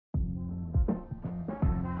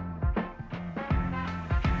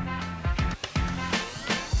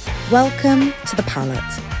Welcome to the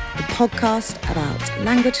PALLATT, the podcast about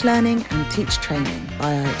language learning and teach training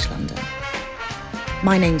by IH London.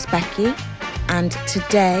 My name's Becky, and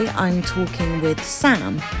today I'm talking with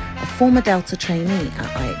Sam, a former Delta trainee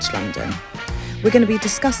at IH London. We're going to be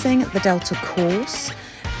discussing the Delta course,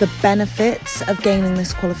 the benefits of gaining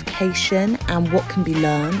this qualification and what can be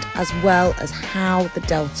learned, as well as how the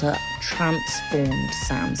Delta transformed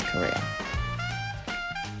Sam's career.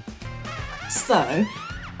 So,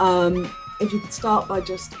 if you could start by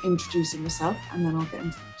just introducing yourself and then I'll get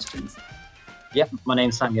into the questions. Yeah, my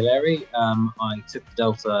name's Samuel Airy. I took the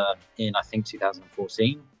Delta in, I think,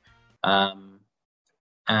 2014. And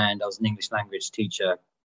I was an English language teacher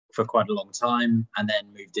for quite a long time and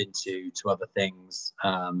then moved into other things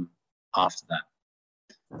after that.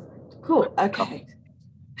 Cool, okay.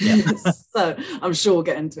 Yeah. So I'm sure we'll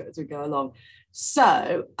get into it as we go along.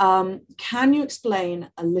 So can you explain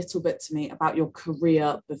a little bit to me about your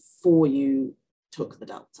career before you took the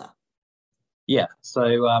Delta? Yeah,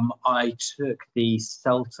 so I took the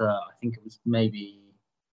CELTA, I think it was maybe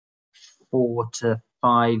 4 to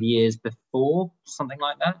 5 years before, something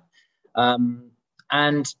like that.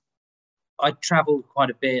 And I travelled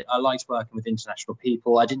quite a bit. I liked working with international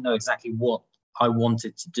people. I didn't know exactly what I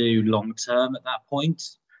wanted to do long term at that point.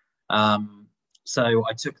 So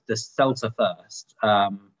I took the CELTA first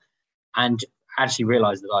and actually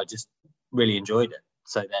realised that I just really enjoyed it.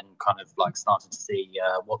 So then kind of like started to see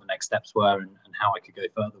what the next steps were and how I could go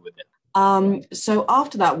further with it. So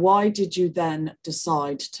after that, why did you then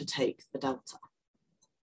decide to take the Delta?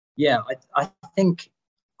 Yeah, I think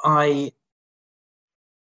I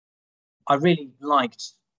really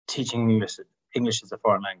liked teaching English as a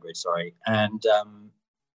foreign language, and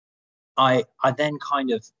I then kind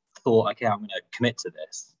of thought, okay, I'm going to commit to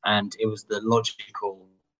this, and it was the logical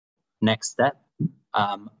next step.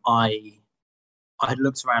 I had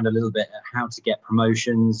looked around a little bit at how to get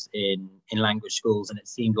promotions in language schools, and it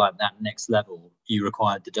seemed like that next level you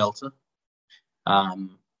required the Delta,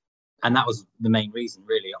 and that was the main reason,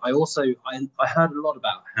 really. I also I heard a lot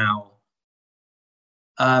about how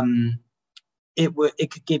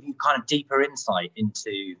it could give you kind of deeper insight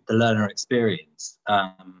into the learner experience.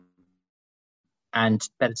 And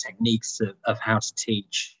better techniques of how to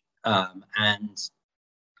teach. And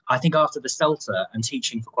I think after the CELTA and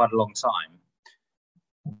teaching for quite a long time,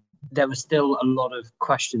 there was still a lot of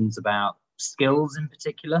questions about skills in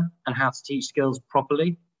particular and how to teach skills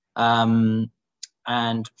properly. And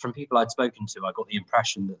from people I'd spoken to, I got the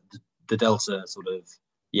impression that the Delta sort of,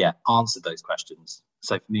 answered those questions.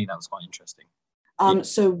 So for me, that was quite interesting.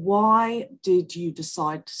 So why did you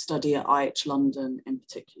decide to study at IH London in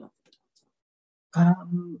particular? I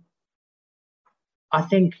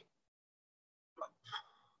think,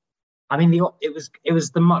 it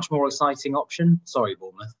was the much more exciting option. Sorry,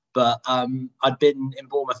 Bournemouth, but I'd been in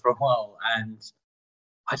Bournemouth for a while, and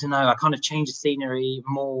I don't know. I kind of changed the scenery,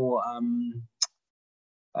 more.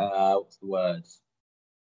 What's the word?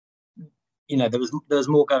 You know, there was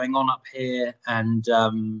more going on up here, and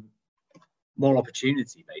more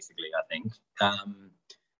opportunity, basically. I think,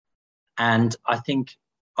 and I think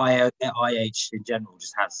IH in general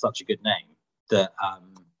just has such a good name that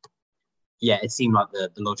it seemed like the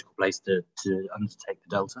logical place to undertake the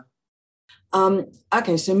Delta.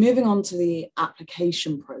 Okay, so moving on to the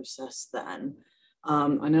application process then.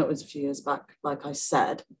 I know it was a few years back, like I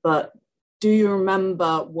said, but do you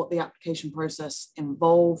remember what the application process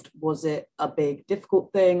involved? Was it a big,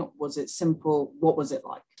 difficult thing? Was it simple? What was it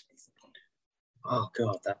like, basically? Oh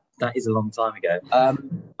God, that is a long time ago.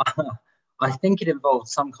 I think it involved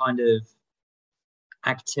some kind of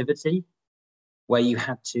activity where you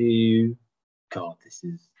had to,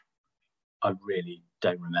 I really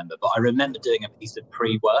don't remember, but I remember doing a piece of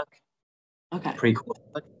pre-course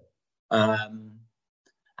work.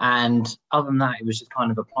 And other than that, it was just kind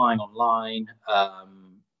of applying online.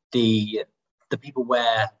 The people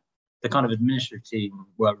the kind of administrative team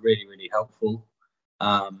were really, really helpful.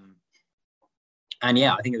 And I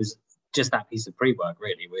think it was just that piece of pre-work,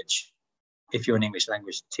 really, which, if you're an English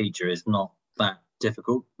language teacher, is not that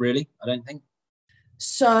difficult, really, I don't think.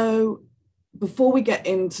 So before we get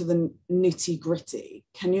into the nitty gritty,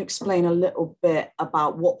 can you explain a little bit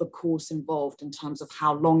about what the course involved in terms of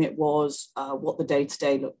how long it was, what the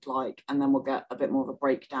day-to-day looked like, and then we'll get a bit more of a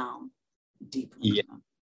breakdown deeper. Yeah.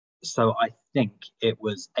 So I think it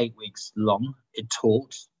was 8 weeks long, it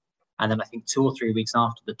taught. And then I think 2 or 3 weeks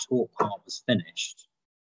after the taught part was finished,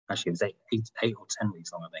 actually it was eight or 10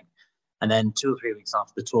 weeks long, I think. And then 2 or 3 weeks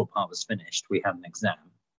after the taught part was finished, we had an exam.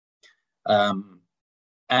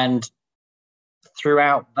 And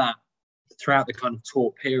throughout the kind of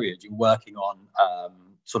taught period, you're working on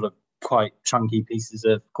sort of quite chunky pieces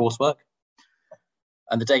of coursework.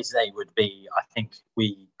 And the day-to-day would be, I think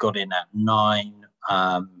we got in at 9.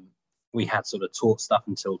 We had sort of taught stuff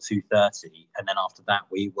until 2:30. And then after that,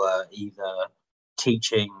 we were either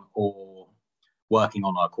teaching or working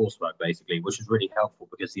on our coursework, basically, which was really helpful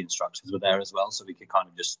because the instructors were there as well. So we could kind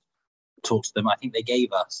of just talk to them. I think they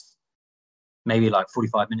gave us maybe like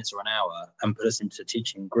 45 minutes or an hour and put us into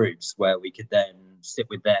teaching groups where we could then sit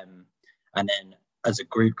with them and then as a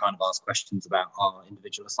group kind of ask questions about our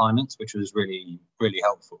individual assignments, which was really, really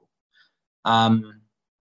helpful.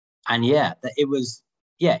 And yeah, it was,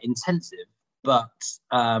 intensive, but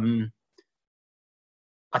I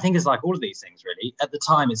think it's like all of these things really. At the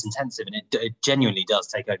time it's intensive and it genuinely does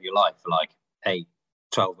take over your life for like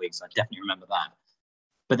 8-12 weeks. I definitely remember that.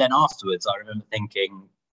 But then afterwards, I remember thinking,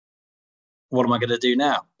 what am I going to do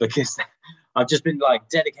now? Because I've just been like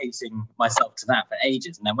dedicating myself to that for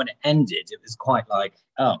ages. And then when it ended, it was quite like,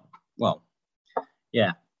 oh, well,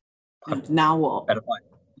 yeah. Now what?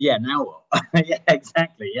 Yeah, now what? Yeah,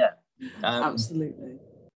 exactly. Yeah. Absolutely.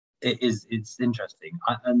 It's interesting.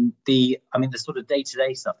 And the sort of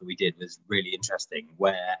day-to-day stuff that we did was really interesting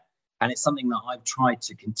and it's something that I've tried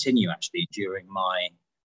to continue actually during my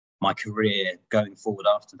career going forward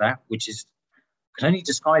after that, which is, I can only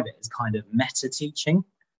describe it as kind of meta teaching,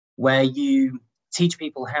 where you teach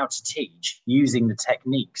people how to teach using the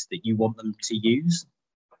techniques that you want them to use,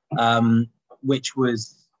 which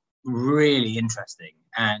was really interesting.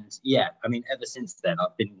 And yeah, I mean, ever since then,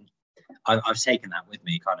 I've taken that with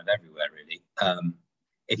me kind of everywhere, really.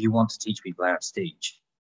 If you want to teach people how to teach,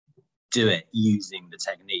 do it using the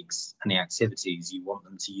techniques and the activities you want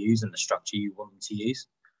them to use and the structure you want them to use.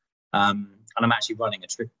 And I'm actually running a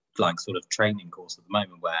sort of training course at the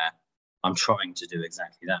moment where I'm trying to do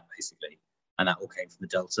exactly that, basically. And that all came from the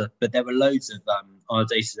Delta. But there were loads of, on a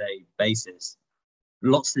day-to-day basis,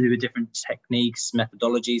 lots to do with different techniques,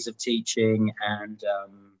 methodologies of teaching, and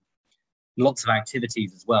lots of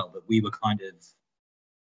activities as well that we were kind of,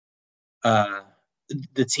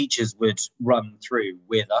 the teachers would run through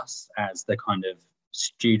with us as the kind of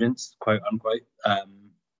students, quote unquote,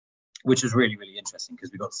 which was really, really interesting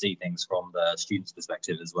because we got to see things from the students'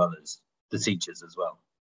 perspective as well as the teachers as well.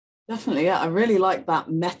 Definitely, yeah. I really like that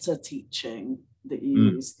meta teaching that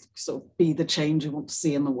you use, sort of be the change you want to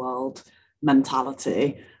see in the world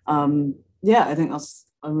mentality. Yeah, I think that's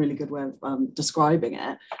a really good way of describing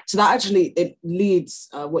it. So that actually, it leads,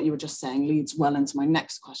 what you were just saying, leads well into my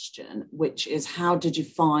next question, which is how did you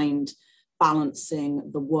find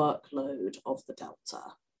balancing the workload of the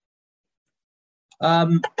Delta?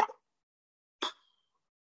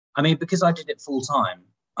 I mean, because I did it full time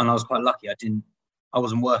and I was quite lucky, I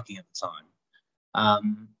wasn't working at the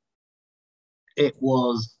time. It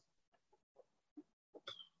was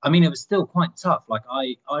still quite tough. Like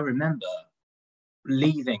I remember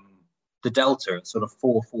leaving the Delta at sort of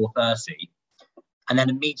 4:30 and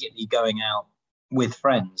then immediately going out with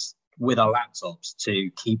friends with our laptops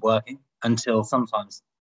to keep working until sometimes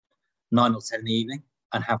 9 or 10 in the evening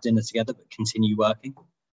and have dinner together, but continue working.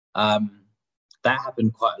 That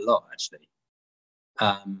happened quite a lot, actually.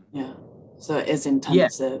 Yeah, so it is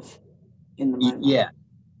intensive in the moment. Yeah,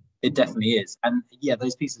 it definitely is. And yeah,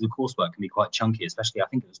 those pieces of coursework can be quite chunky, especially I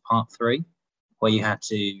think it was part 3, where you had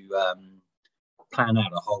to plan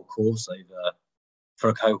out a whole course for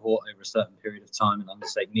a cohort over a certain period of time and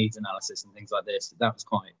undertake needs analysis and things like this. That was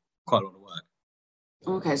quite a lot of work.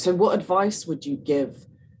 Okay, so what advice would you give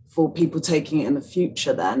for people taking it in the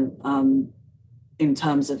future then, in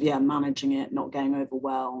terms of managing it, not getting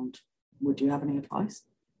overwhelmed? Would you have any advice?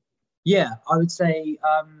 Yeah, I would say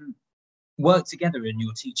work together in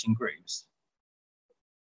your teaching groups.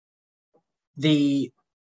 Very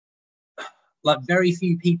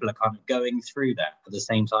few people are kind of going through that at the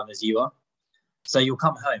same time as you are. So you'll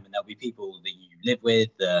come home and there'll be people that you live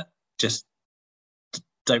with that just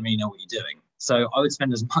don't really know what you're doing. So I would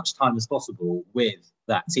spend as much time as possible with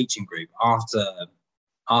that teaching group after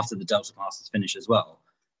the Delta classes finish as well,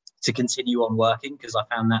 to continue on working, because I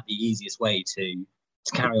found that the easiest way to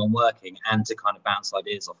carry on working and to kind of bounce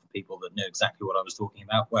ideas off of people that knew exactly what I was talking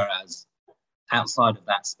about. Whereas outside of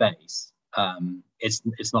that space,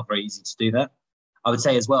 it's not very easy to do that. I would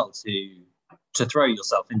say as well to throw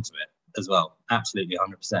yourself into it as well, absolutely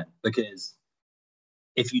 100%, because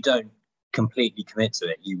if you don't completely commit to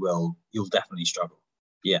it, you'll definitely struggle.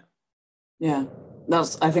 Yeah,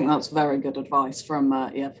 I think that's very good advice from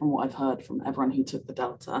what I've heard from everyone who took the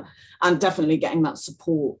Delta, and definitely getting that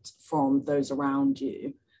support from those around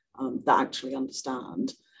you that actually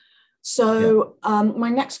understand. So my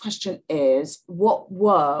next question is,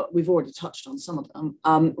 we've already touched on some of them,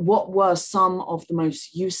 what were some of the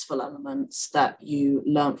most useful elements that you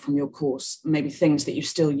learned from your course, maybe things that you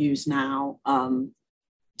still use now,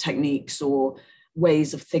 techniques or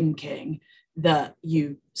ways of thinking that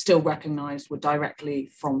you still recognize were directly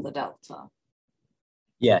from the Delta?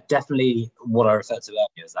 Yeah, definitely what I referred to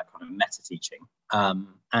earlier is that kind of meta teaching.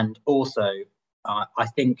 And also, I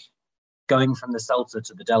think going from the CELTA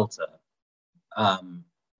to the Delta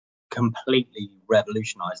completely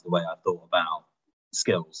revolutionized the way I thought about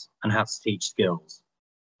skills and how to teach skills.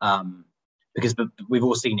 Because we've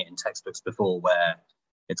all seen it in textbooks before where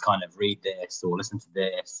it's kind of read this or listen to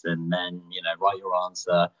this and then, write your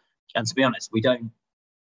answer. And to be honest,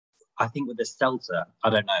 I think with the CELTA, I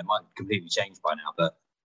don't know, it might completely change by now, but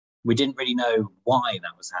we didn't really know why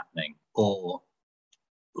that was happening or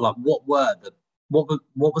like what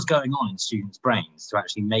was going on in students' brains to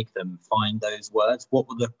actually make them find those words. What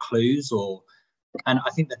were the clues? And I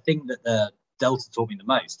think the thing that the Delta taught me the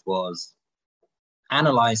most was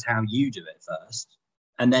analyze how you do it first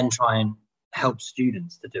and then try and help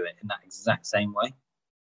students to do it in that exact same way.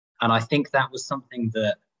 And I think that was something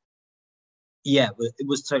that, it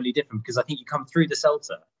was totally different because I think you come through the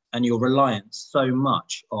CELTA and you're reliant so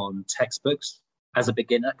much on textbooks as a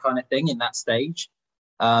beginner kind of thing in that stage.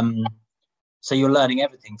 So you're learning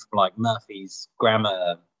everything from like Murphy's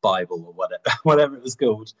Grammar Bible or whatever it was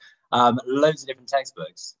called, loads of different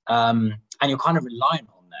textbooks, and you're kind of reliant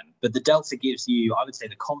on them. But the Delta gives you, I would say,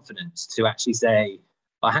 the confidence to actually say,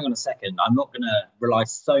 oh, hang on a second, I'm not going to rely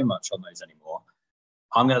so much on those anymore.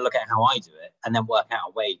 I'm going to look at how I do it and then work out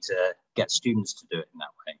a way to get students to do it in that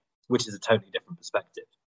way, which is a totally different perspective.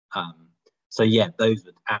 So yeah, those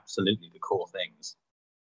are absolutely the core things.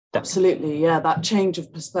 Definitely. Absolutely, yeah, that change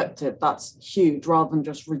of perspective, that's huge, rather than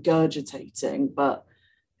just regurgitating, but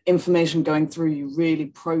information going through you, really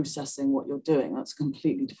processing what you're doing. That's a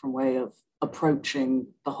completely different way of approaching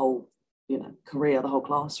the whole, career, the whole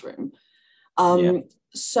classroom.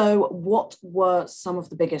 So what were some of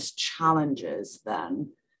the biggest challenges then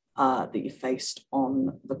that you faced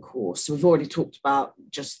on the course? So we've already talked about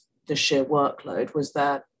just the sheer workload. Was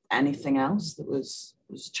there anything else that was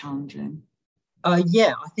challenging? I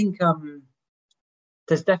think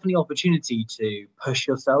there's definitely opportunity to push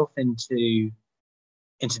yourself into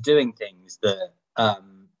doing things that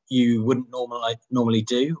you wouldn't normally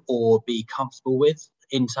do or be comfortable with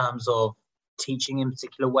in terms of teaching in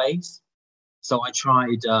particular ways. So I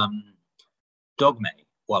tried Dogme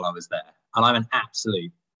while I was there, and I'm an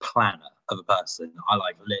absolute planner of a person. I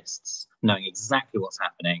like lists, knowing exactly what's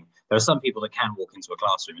happening. There are some people that can walk into a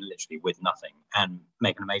classroom and literally with nothing and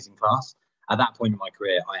make an amazing class. At that point in my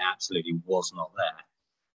career, I absolutely was not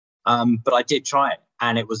there. But I did try it,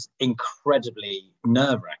 and it was incredibly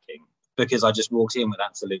nerve-wracking because I just walked in with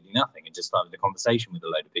absolutely nothing and just started a conversation with a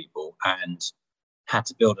load of people and had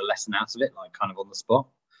to build a lesson out of it, like kind of on the spot.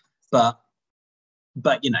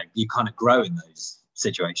 But you kind of grow in those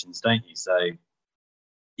situations, don't you? So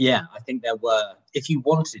yeah, I think there were, if you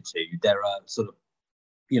wanted to, there are sort of,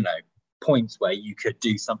 points where you could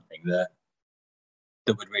do something that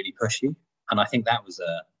would really push you. And I think that was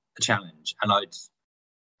a challenge. And I'd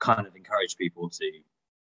kind of encourage people to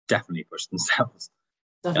definitely push themselves.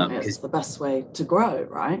 Definitely, it's the best way to grow,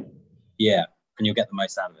 right? Yeah, and you'll get the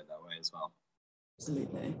most out of it that way as well.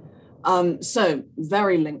 Absolutely. So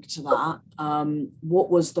very linked to that, what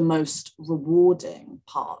was the most rewarding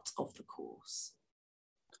part of the course?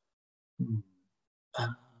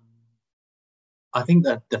 I think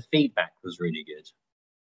that the feedback was really good.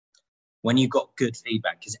 When you got good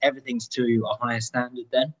feedback, because everything's to a higher standard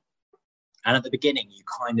then. And at the beginning, you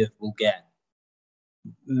kind of will get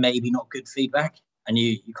maybe not good feedback, and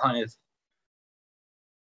you kind of,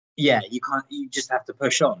 you just have to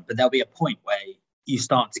push on. But there'll be a point where you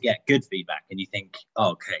start to get good feedback and you think,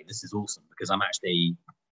 oh, okay, this is awesome because I'm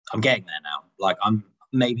getting there now. Like I am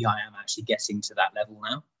actually getting to that level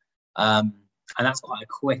now. And that's quite a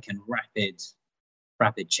quick and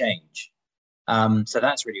rapid change. So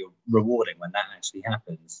that's really rewarding when that actually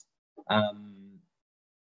happens. And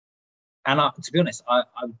to be honest, I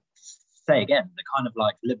say again, the kind of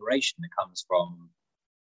like liberation that comes from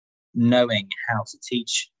knowing how to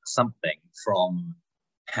teach something from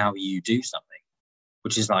how you do something,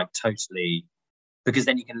 which is like totally, because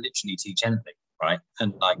then you can literally teach anything, right?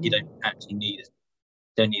 And like you don't actually need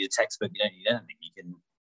a textbook, you don't need anything.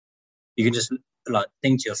 You can just like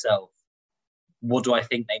think to yourself, what do I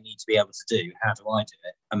think they need to be able to do? How do I do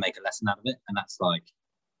it? And make a lesson out of it. And that's like,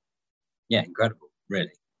 yeah, incredible,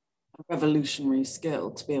 really. A revolutionary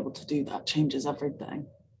skill to be able to do that, changes everything.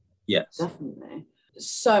 Yes. Definitely.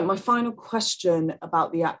 So my final question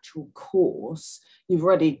about the actual course, you've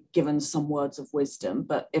already given some words of wisdom,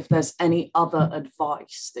 but if there's any other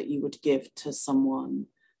advice that you would give to someone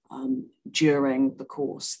during the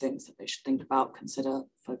course, things that they should think about, consider,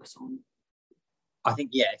 focus on. I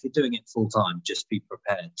think, yeah, if you're doing it full time, just be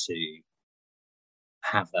prepared to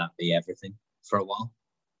have that be everything for a while.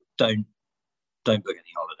 Don't book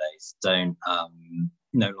any holidays. Don't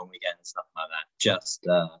no long weekends, nothing like that.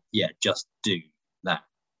 Just do that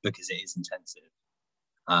because it is intensive.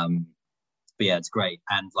 But yeah, it's great.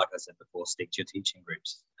 And like I said before, stick to your teaching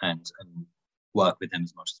groups and work with them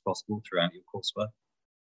as much as possible throughout your coursework.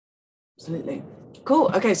 Absolutely.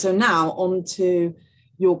 Cool. Okay, so now on to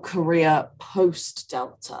your career post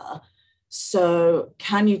Delta. So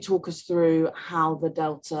can you talk us through how the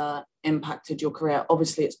Delta impacted your career?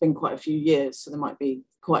 Obviously, it's been quite a few years, so there might be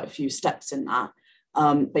quite a few steps in that.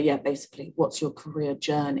 But yeah, basically, what's your career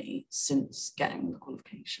journey since getting the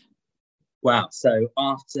qualification? Wow. So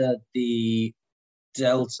after the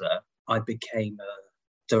Delta, I became a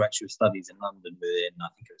director of studies in London within, I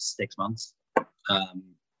think it was 6 months.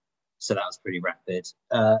 So that was pretty rapid.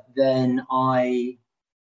 Then I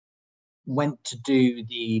went to do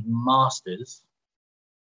the masters,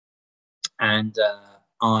 and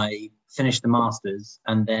I finished the masters,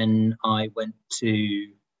 and then I went to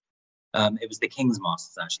it was the King's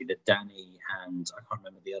Masters actually that Danny and I can't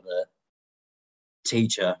remember the other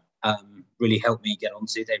teacher really helped me get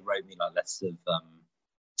onto. They wrote me like letters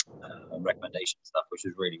of recommendation stuff, which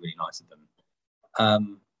was really, really nice of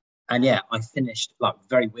them. And yeah, I finished, like,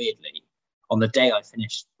 very weirdly, on the day I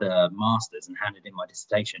finished the masters and handed in my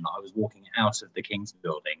dissertation, I was walking out of the King's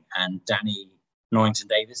building and Danny Norrington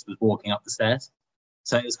Davis was walking up the stairs.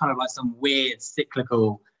 So it was kind of like some weird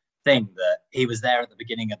cyclical thing that he was there at the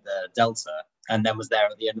beginning of the Delta and then was there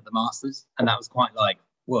at the end of the masters. And that was quite like,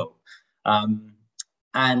 whoa.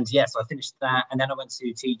 And yeah, so I finished that. And then I went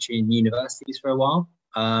to teach in universities for a while,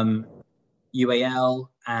 UAL,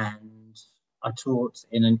 and I taught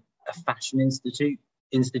in a fashion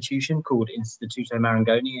institution called Instituto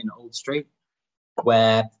Marangoni in Old Street,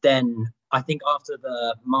 where then I think after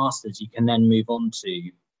the masters you can then move on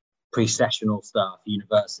to pre-sessional stuff,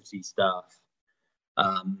 university stuff,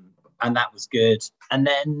 and that was good. And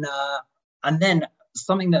then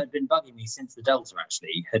something that had been bugging me since the Delta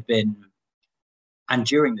actually had been, and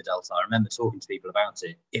during the Delta I remember talking to people about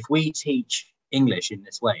it, if we teach English in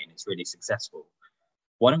this way and it's really successful,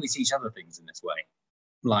 why don't we teach other things in this way?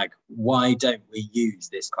 Like, why don't we use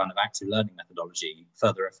this kind of active learning methodology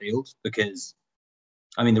further afield? Because,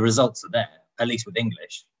 I mean, the results are there, at least with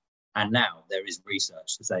English. And now there is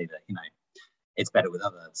research to say that, you know, it's better with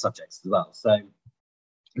other subjects as well. So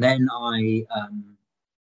then I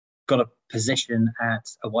got a position at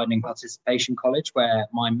a widening participation college where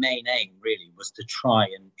my main aim really was to try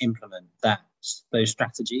and implement those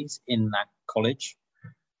strategies in that college.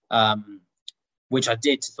 Which I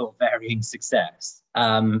did to sort of varying success.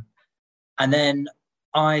 And then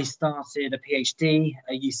I started a PhD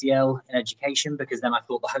at UCL in education because then I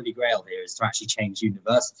thought the holy grail here is to actually change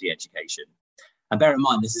university education. And bear in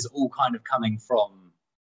mind, this is all kind of coming from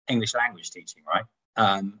English language teaching, right?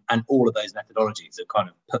 And all of those methodologies have kind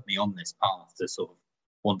of put me on this path to sort of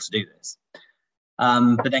want to do this.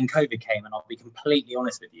 But then COVID came, and I'll be completely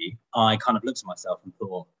honest with you, I kind of looked at myself and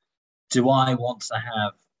thought, do I want to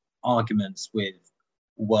have arguments with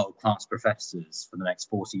world-class professors for the next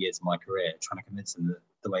 40 years of my career, trying to convince them that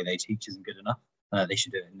the way they teach isn't good enough, they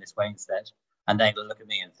should do it in this way instead? And they're going to look at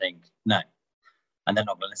me and think, no, and they're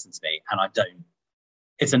not going to listen to me. And I don't.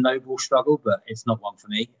 It's a noble struggle, but it's not one for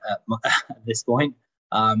me at this point.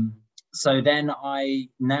 So then I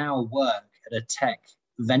now work at a tech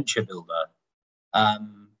venture builder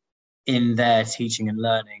in their teaching and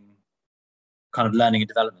learning, kind of learning and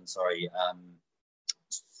development,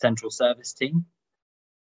 central service team,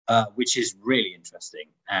 which is really interesting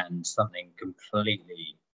and something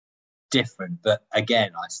completely different. But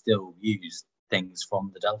again, I still use things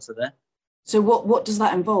from the Delta there. So what does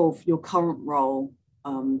that involve, your current role?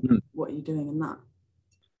 What are you doing in that?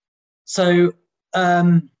 So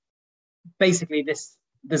basically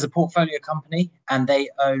there's a portfolio company, and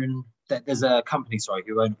there's a company,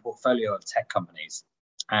 who own a portfolio of tech companies.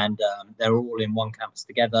 And they're all in one campus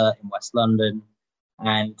together in West London.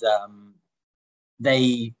 And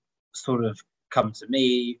they sort of come to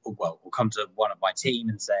me, or come to one of my team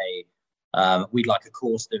and say, we'd like a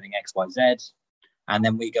course doing X, Y, Z. And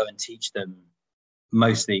then we go and teach them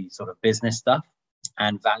mostly sort of business stuff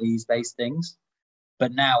and values-based things.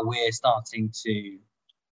 But now we're starting to,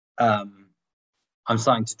 I'm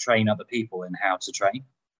starting to train other people in how to train.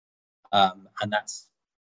 And that's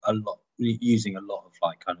a lot using a lot of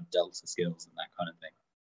like kind of delta skills and that kind of thing.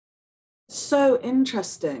 So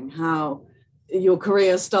interesting how your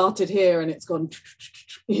career started here and it's gone,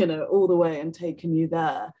 all the way and taken you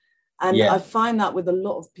there. And Yeah. I find that with a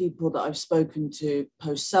lot of people that I've spoken to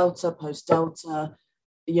post CELTA, post Delta,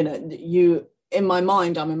 in my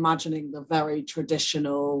mind, I'm imagining the very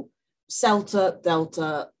traditional CELTA,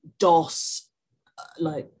 Delta, DOS,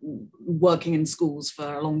 like working in schools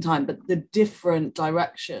for a long time, but the different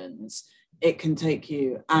directions it can take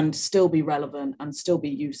you and still be relevant and still be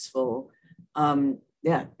useful,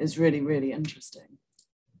 is really, really interesting.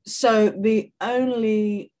 So the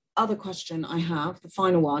only other question I have, the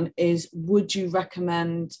final one, is would you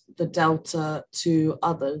recommend the Delta to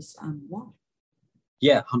others and why?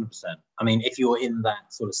 Yeah, 100%. I mean, if you're in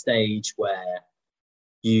that sort of stage where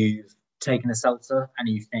you've taken a CELTA and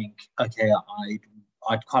you think, okay,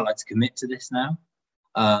 I'd quite like to commit to this now.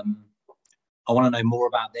 I want to know more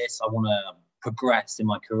about this. I want to progress in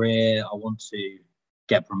my career. I want to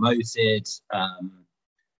get promoted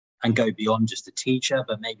and go beyond just a teacher,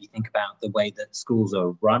 but maybe think about the way that schools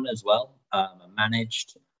are run as well, and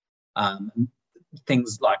managed.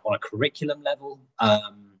 Things like on a curriculum level,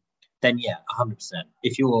 then yeah, 100%.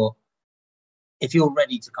 If you're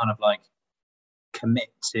ready to kind of like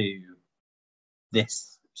commit to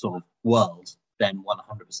this sort of world, then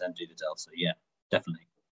 100% do the Delta. Yeah, definitely.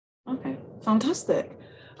 Okay, fantastic.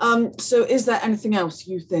 So is there anything else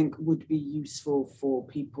you think would be useful for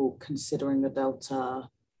people considering the Delta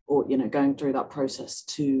or, going through that process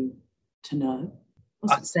to know?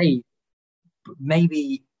 I'd say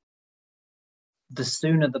maybe the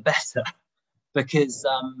sooner the better, because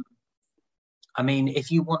I mean,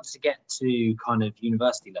 if you want to get to kind of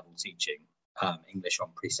university level teaching, English on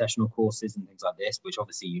pre-sessional courses and things like this, which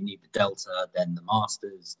obviously you need the Delta, then the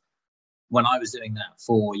Masters. When I was doing that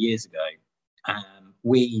 4 years ago,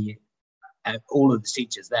 all of the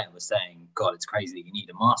teachers there were saying, God, it's crazy, you need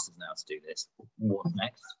a Masters now to do this. What's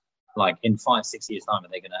next? Like in 5-6 years time, are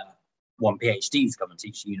they going to want PhDs come and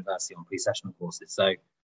teach university on pre-sessional courses? So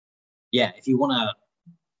yeah, if you want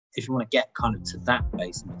to get kind of to that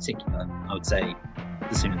base in particular, I would say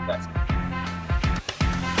the sooner the better.